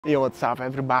Yo, what's up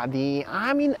everybody?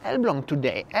 I'm in Elblag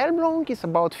today. Elblag is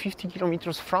about 50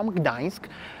 kilometers from Gdańsk.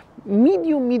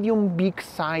 Medium big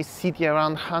size city,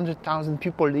 around 100,000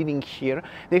 people living here.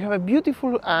 They have a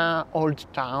beautiful old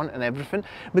town and everything,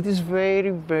 but it's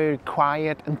very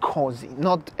quiet and cozy.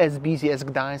 Not as busy as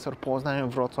Gdańsk or Poznań or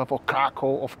Wrocław or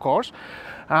Krakow, of course.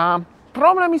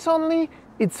 Problem is only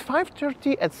it's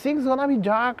 5:30, at 6 gonna be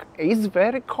dark, it's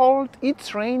very cold,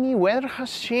 it's rainy, weather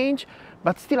has changed,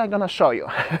 but still I'm gonna show you.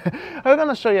 I'm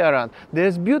gonna show you around.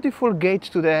 There's beautiful gate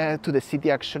to the city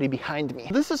actually behind me.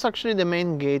 This is actually the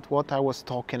main gate what I was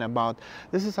talking about.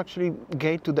 This is actually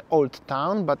gate to the old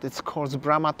town, but it's called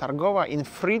Brama Targowa. In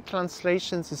free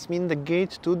translations it means the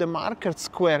gate to the market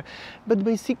square. But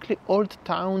basically old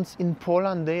towns in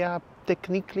Poland, they are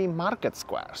technically market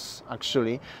squares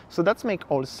actually, so that's make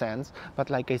all sense.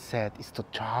 But like I said, it's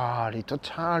totally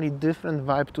different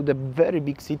vibe to the very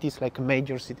big cities, like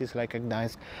major cities like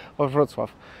Gdańsk or Wrocław,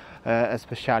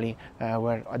 especially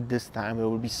where at this time there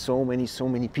will be so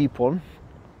many people.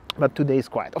 But today is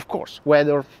quiet. Of course,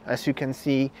 weather, as you can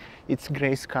see, it's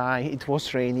gray sky, it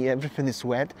was rainy, everything is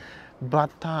wet, but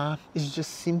it's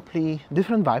just simply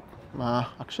different vibe.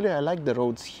 Actually, I like the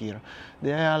roads here.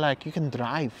 They are like, you can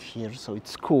drive here, so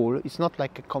it's cool. It's not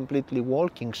like a completely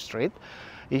walking street.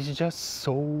 It's just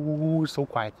so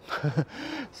quiet.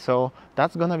 So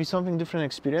that's gonna be something different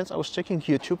experience. I was checking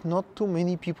YouTube, not too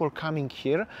many people coming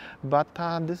here, but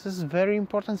this is very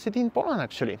important city in Poland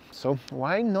actually. So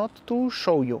why not to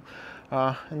show you?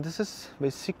 And this is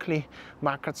basically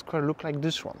market square, look like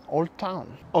this one, old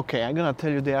town. Okay, I'm gonna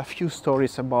tell you there are a few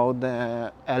stories about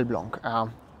the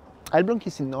Elblag. Elblag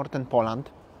is in northern Poland.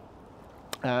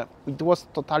 It was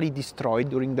totally destroyed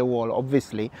during the war,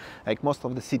 obviously, like most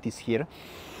of the cities here.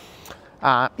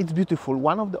 It's beautiful,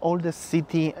 one of the oldest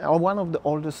city, or one of the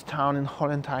oldest town in whole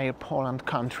entire Poland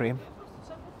country.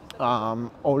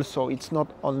 Also, it's not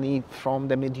only from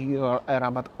the medieval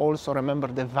era, but also remember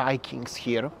the Vikings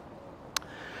here.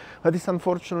 But it's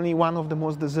unfortunately one of the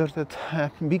most deserted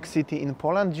big city in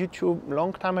Poland due to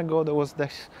long time ago there was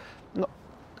this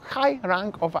high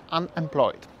rank of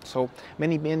unemployed. So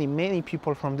many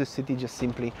people from this city just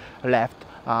simply left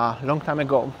long time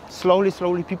ago.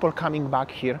 Slowly people coming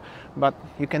back here, but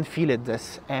you can feel it,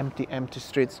 this empty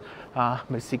streets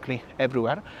basically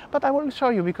everywhere. But I will show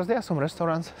you because there are some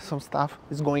restaurants, some stuff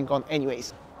is going on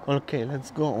anyways. Okay,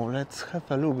 let's go, let's have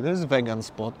a look. There's vegan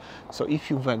spot, so if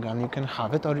you're vegan you can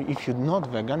have it, or if you're not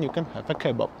vegan you can have a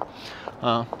kebab.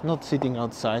 Not sitting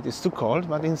outside, it's too cold,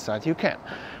 but inside you can.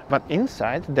 But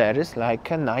inside there is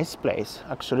like a nice place,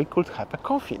 actually could have a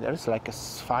coffee. There's like a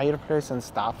fireplace and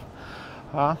stuff.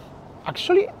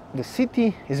 Actually the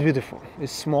city is beautiful,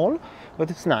 it's small but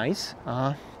it's nice.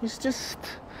 It's just,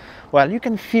 well, you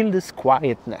can feel this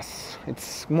quietness.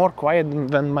 It's more quiet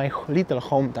than my little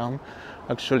hometown.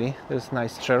 Actually, there's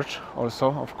nice church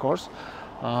also, of course.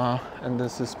 And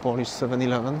this is Polish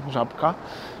 7-Eleven, Żabka.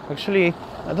 Actually,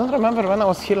 I don't remember when I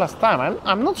was here last time.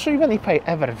 I'm not sure even if I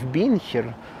ever been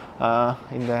here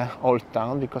in the old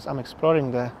town, because I'm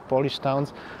exploring the Polish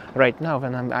towns right now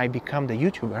when I become the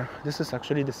YouTuber. This is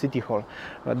actually the city hall,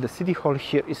 but the city hall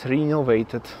here is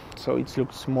renovated, so it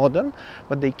looks modern,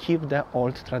 but they keep the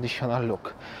old traditional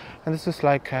look. And this is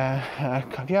like a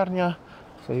kawiarnia,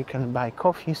 so you can buy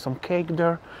coffee, some cake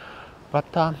there.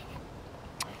 But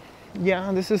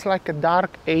yeah, this is like a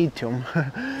dark atrium.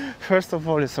 First of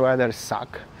all, its weather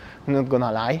suck, I'm not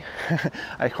gonna lie.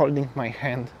 I'm holding my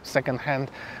hand, second hand,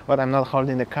 but I'm not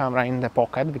holding the camera in the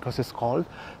pocket because it's cold.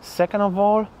 Second of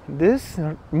all, this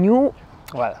new,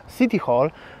 well, city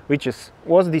hall, which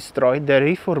was destroyed, they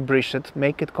refurbished it,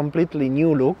 make it completely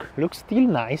new look, looks still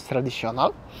nice,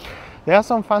 traditional. There are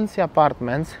some fancy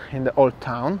apartments in the old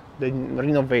town, the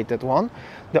renovated one.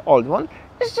 The old one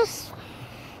is just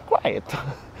quiet.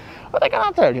 But I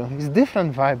cannot tell you, it's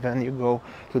different vibe when you go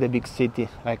to the big city,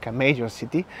 like a major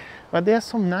city. But there are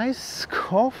some nice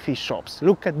coffee shops.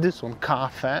 Look at this one,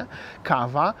 cafe,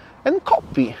 kawa and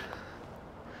kopi.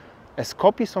 As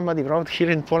kopi somebody wrote here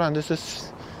in Poland, this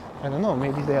is, I don't know,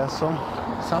 maybe there are some,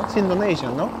 sounds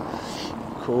Indonesian, no?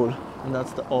 Cool. And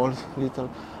that's the old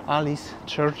little Alice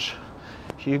church.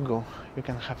 Here you go, you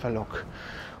can have a look.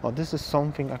 Oh, this is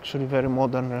something actually very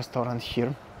modern restaurant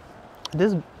here.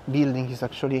 This building is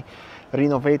actually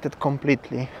renovated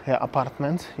completely. The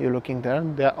apartments you're looking there,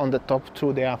 they're on the top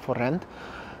two, they are for rent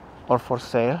or for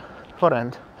sale, for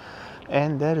rent.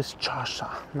 And there is Chasha,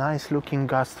 nice looking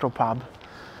gastropub.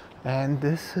 And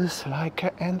this is like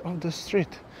an end of the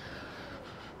street.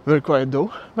 Very quiet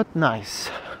though, but nice.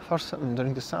 For some,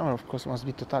 during the summer, of course, must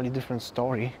be totally different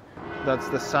story. That's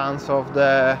the sounds of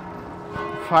the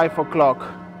 5 o'clock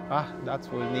That's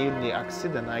a nearly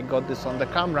accident. I got this on the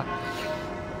camera.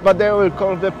 But they will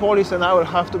call the police and I will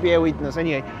have to be a witness.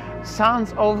 Anyway,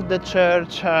 sounds of the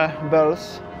church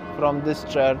bells from this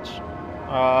church,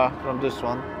 from this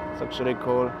one. It's actually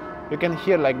cool. You can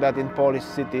hear like that in Polish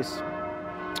cities.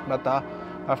 But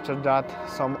after that,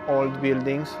 some old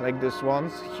buildings like this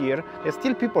ones here. There's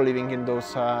still people living in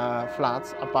those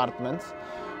flats, apartments.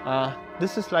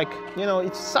 This is like, you know,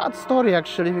 it's a sad story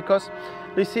actually, because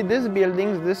you see these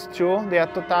buildings, these two, they are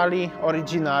totally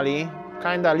originally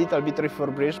kind of a little bit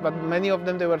refurbished, but many of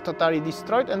them, they were totally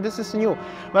destroyed, and this is new.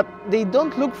 But they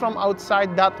don't look from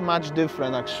outside that much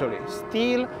different actually.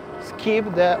 Still keep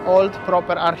the old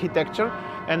proper architecture,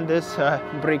 and this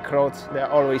brick roads,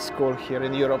 they're always cool here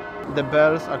in Europe. The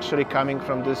bells actually coming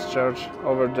from this church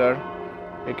over there.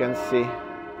 You can see,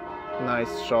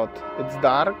 nice shot. It's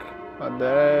dark, but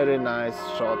very nice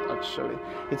shot actually.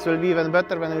 It will be even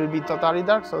better when it will be totally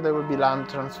dark, so there will be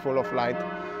lanterns full of light.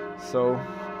 So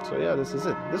yeah, this is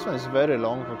it. This one is very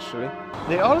long actually.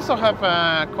 They also have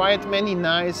quite many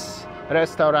nice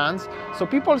restaurants. So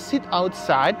people sit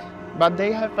outside, but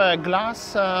they have a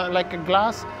glass, like a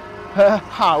glass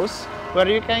house where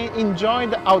you can enjoy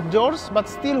the outdoors, but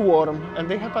still warm. And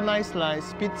they have a nice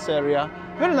pizzeria.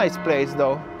 Very nice place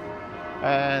though.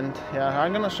 And yeah,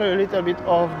 I'm gonna show you a little bit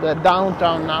of the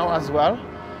downtown now as well.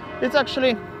 It's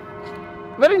actually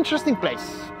very interesting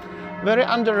place. Very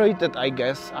underrated, I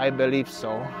guess. I believe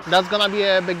so. That's gonna be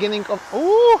a beginning of...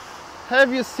 Oh,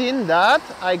 have you seen that?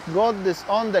 I got this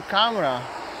on the camera.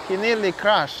 He nearly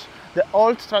crashed. The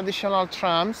old traditional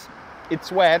trams.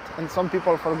 It's wet, and some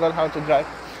people forgot how to drive.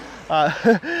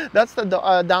 That's the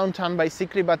downtown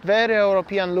basically, but very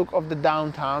European look of the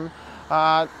downtown.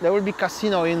 There will be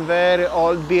casino in very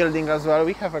old building as well.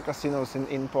 We have a casinos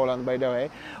in Poland, by the way.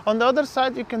 On the other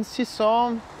side, you can see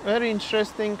some very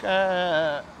interesting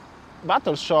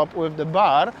battle shop with the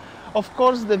bar. Of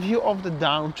course, the view of the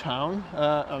downtown,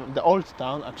 the old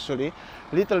town actually.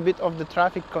 Little bit of the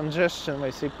traffic congestion,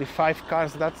 basically 5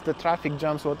 cars. That's the traffic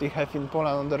jams what we have in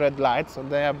Poland on the red light. So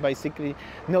there are basically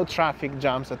no traffic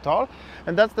jams at all.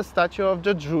 And that's the statue of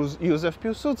the Joseph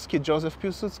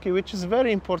Piłsudski, which is a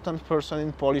very important person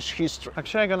in Polish history.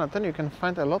 Actually, I'm gonna tell you, you can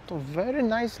find a lot of very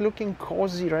nice looking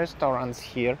cozy restaurants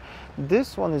here.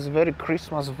 This one is very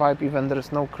Christmas vibe, even there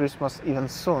is no Christmas even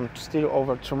soon, still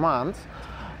over 2 months.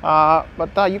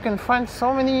 But you can find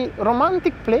so many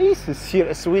romantic places here,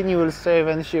 as Winnie will say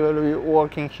when she will be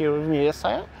working here with me,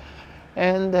 Yesaya.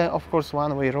 And of course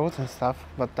one-way roads and stuff,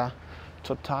 but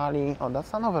totally... Oh,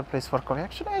 that's another place for coffee.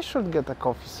 Actually, I should get a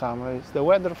coffee somewhere. It's the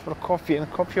weather for coffee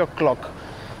and coffee o'clock.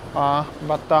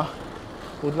 But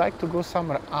would like to go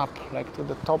somewhere up, like to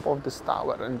the top of this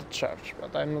tower and the church,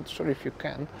 but I'm not sure if you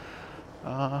can.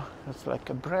 It's like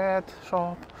a bread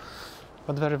shop.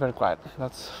 But very, very quiet,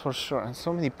 that's for sure. And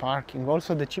so many parking.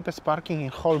 Also the cheapest parking in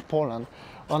whole Poland.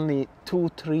 Only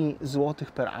 2-3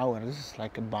 złotych per hour. This is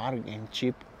like a bargain,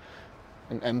 cheap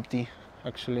and empty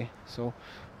actually. So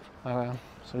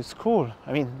it's cool.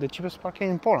 I mean, the cheapest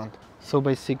parking in Poland. So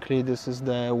basically this is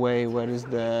the way where is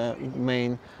the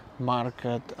main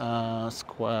market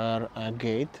square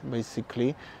gate,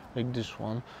 basically, like this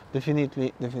one.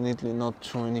 Definitely not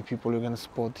too many people you can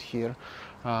spot here.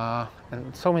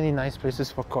 And so many nice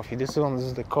places for coffee. This one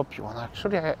is the coffee one.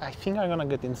 Actually, I think I'm gonna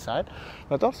get inside,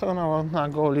 but also gonna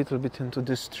go a little bit into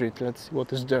this street. Let's see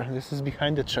what is there. This is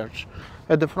behind the church.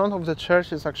 At the front of the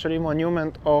church is actually a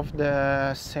monument of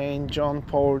the Saint John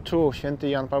Paul II,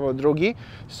 Święty Jan Paweł II.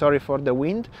 Sorry for the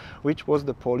wind, which was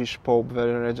the Polish Pope,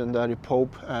 very legendary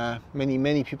Pope.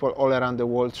 Many people all around the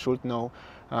world should know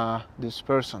this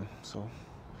person. So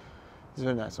it's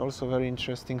very nice. Also very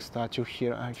interesting statue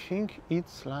here. I think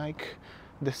it's like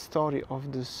the story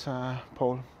of this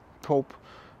Pope.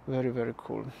 Very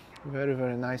cool.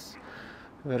 Very nice,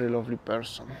 very lovely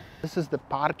person. This is the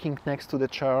parking next to the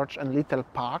church and little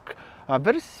park.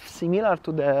 Very similar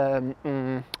to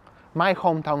the my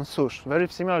hometown Sush. Very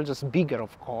similar, just bigger,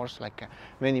 of course, like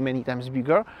many times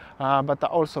bigger. But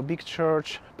also big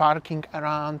church, parking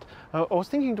around. I was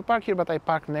thinking to park here, but I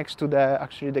parked next to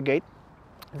the gate.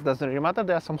 It doesn't really matter.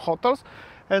 There are some hotels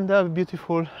and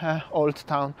beautiful old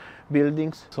town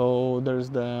buildings. So there's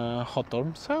the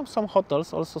hotel. So some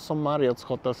hotels, also some Marriott's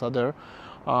hotels are there,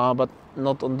 but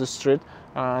not on the street.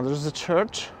 There's a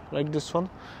church like this one,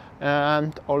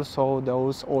 and also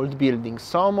those old buildings.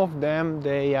 Some of them,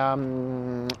 they are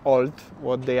old,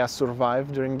 what they are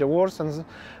survived during the wars,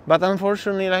 but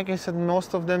unfortunately, like I said,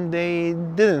 most of them, they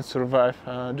didn't survive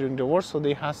during the war, so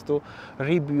they has to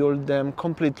rebuild them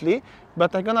completely.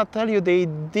 But I'm gonna tell you, they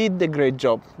did a great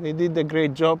job. They did a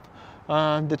great job.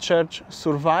 The church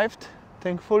survived,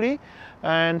 thankfully,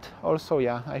 And also,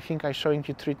 yeah, I think I'm showing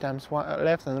you 3 times,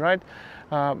 left and right,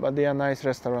 but they are nice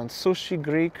restaurants. Sushi,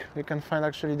 Greek, you can find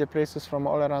actually the places from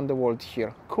all around the world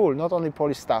here. Cool, not only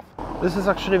Polish stuff. This is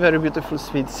actually a very beautiful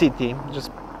sweet city.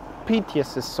 Just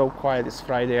PTS is so quiet. It's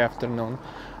Friday afternoon.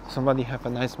 Somebody have a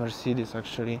nice Mercedes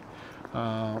actually.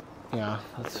 Yeah,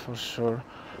 that's for sure.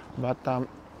 But I'm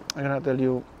gonna tell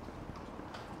you,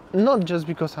 not just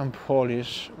because I'm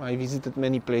Polish, I visited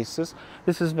many places.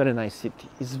 This is very nice city.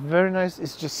 It's very nice.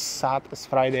 It's just sad as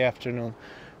Friday afternoon.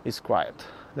 It's quiet.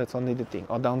 That's only the thing.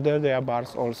 Oh, down there are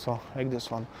bars also, like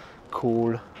this one.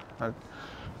 Cool.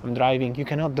 I'm driving. You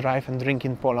cannot drive and drink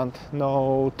in Poland.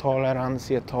 No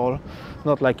tolerance at all.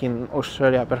 Not like in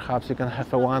Australia, perhaps you can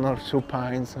have 1 or 2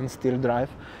 pints and still drive.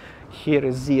 Here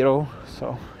is 0,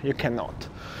 so you cannot.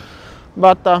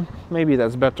 But maybe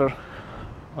that's better.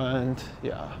 And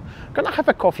yeah, gonna have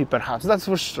a coffee perhaps, that's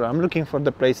for sure. I'm looking for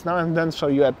the place now and then show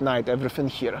you at night everything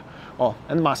here. Oh,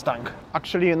 and Mustang.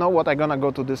 Actually, you know what, I'm gonna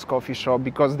go to this coffee shop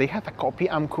because they have a copy.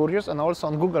 I'm curious, and also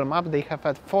on Google Maps they have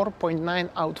a 4.9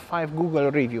 out of 5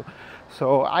 Google review.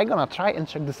 So I'm gonna try and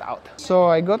check this out. So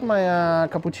I got my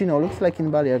cappuccino, looks like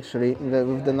in Bali actually,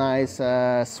 with the nice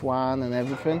swan and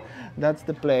everything. That's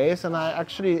the place, and I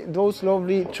actually, those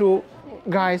lovely 2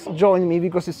 guys join me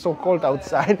because it's so cold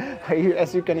outside.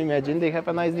 As you can imagine, they have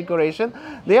a nice decoration.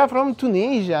 They are from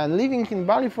Tunisia and living in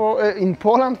Bali in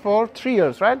Poland for 3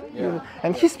 years, right? Yeah.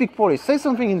 And he speaks Polish. Say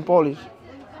something in Polish.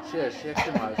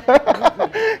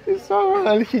 So,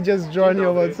 and he just joined you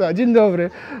outside. Dzień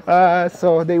dobry.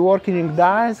 So they working in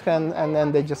Gdańsk and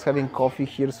then they just having coffee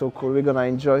here. So cool. We're gonna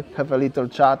enjoy, have a little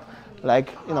chat.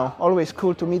 Like, you know, always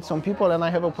cool to meet some people, and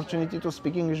I have opportunity to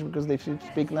speak English because they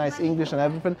speak nice English and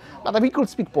everything. But we could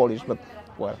speak Polish, but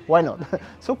well, why not?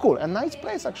 So cool, a nice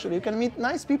place actually. You can meet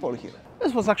nice people here.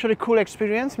 This was actually a cool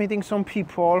experience, meeting some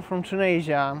people from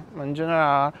Tunisia, in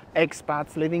general,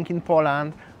 expats living in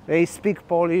Poland. They speak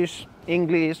Polish,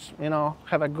 English, you know,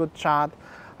 have a good chat.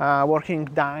 Working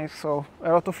Gdańsk, so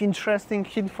a lot of interesting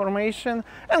information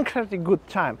and pretty good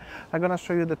time. I'm gonna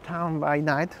show you the town by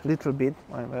night a little bit.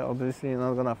 Obviously you're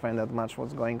not gonna find that much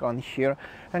what's going on here.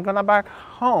 I'm gonna back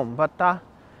home, but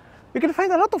you can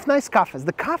find a lot of nice cafes.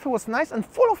 The cafe was nice and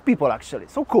full of people actually,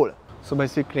 so cool. So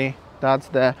basically that's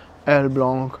the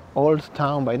Elblag old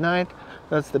town by night.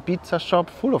 That's the pizza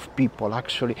shop, full of people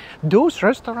actually. Those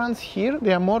restaurants here,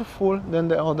 they are more full than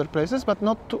the other places, but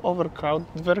not too overcrowded,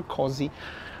 very cozy.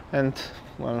 And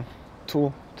well,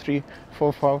 2, 3,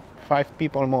 4, 5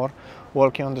 people more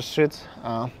walking on the streets.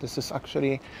 This is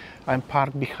actually, I'm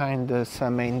parked behind this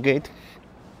main gate.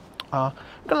 I'm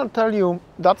gonna tell you,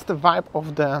 that's the vibe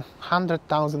of the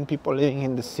 100,000 people living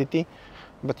in the city,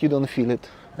 but you don't feel it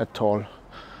at all.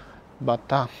 But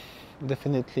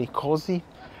definitely cozy.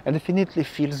 And definitely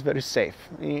feels very safe.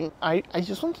 I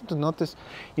just wanted to notice,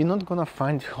 you're not gonna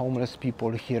find homeless people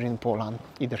here in Poland,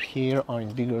 either here or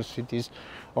in bigger cities,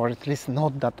 or at least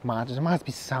not that much. There must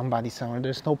be somebody somewhere.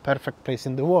 There's no perfect place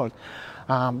in the world,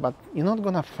 but you're not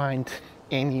gonna find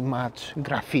any much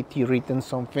graffiti written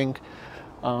something.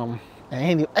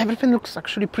 Everything looks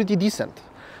actually pretty decent.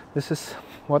 This is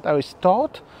what I was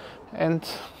taught, and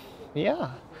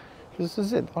yeah. This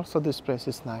is it. Also this place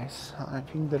is nice. I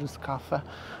think there is cafe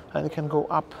and you can go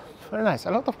up. Very nice.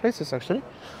 A lot of places actually.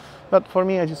 But for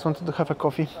me, I just wanted to have a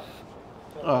coffee.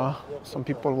 Some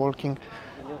people walking.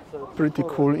 Pretty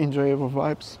cool, enjoyable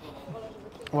vibes.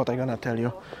 What I gonna tell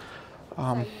you.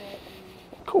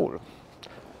 Cool.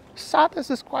 Sad as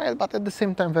is quiet, but at the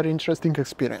same time very interesting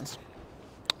experience.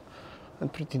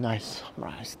 And pretty nice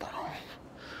town.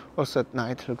 Also at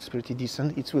night looks pretty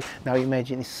decent. Now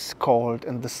imagine it's cold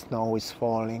and the snow is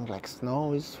falling, like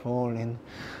snow is falling,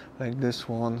 like this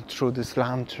one, through these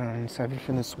lanterns,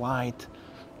 everything is white.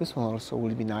 This one also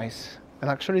will be nice. And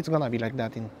actually it's gonna be like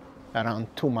that in around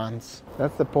 2 months.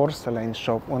 That's the porcelain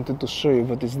shop. Wanted to show you,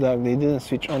 but it's dark. They didn't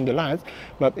switch on the lights,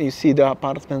 but you see the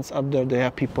apartments up there, there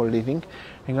are people living.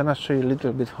 I'm gonna show you a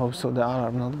little bit how, so the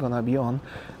alarm not gonna be on.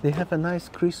 They have a nice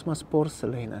Christmas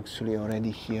porcelain actually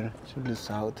already here. Check this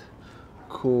out.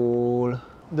 Cool.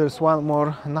 There's one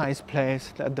more nice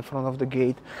place at the front of the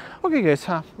gate. Okay guys,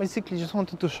 basically just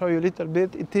wanted to show you a little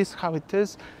bit. It is how it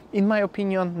is. In my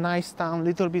opinion, nice town,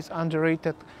 little bit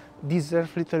underrated. Deserve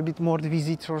a little bit more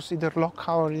visitors, either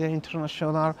local or either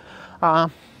international.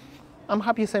 I'm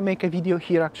happy as I make a video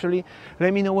here actually.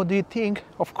 Let me know what do you think,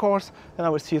 of course, and I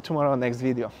will see you tomorrow next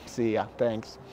video. See ya, thanks.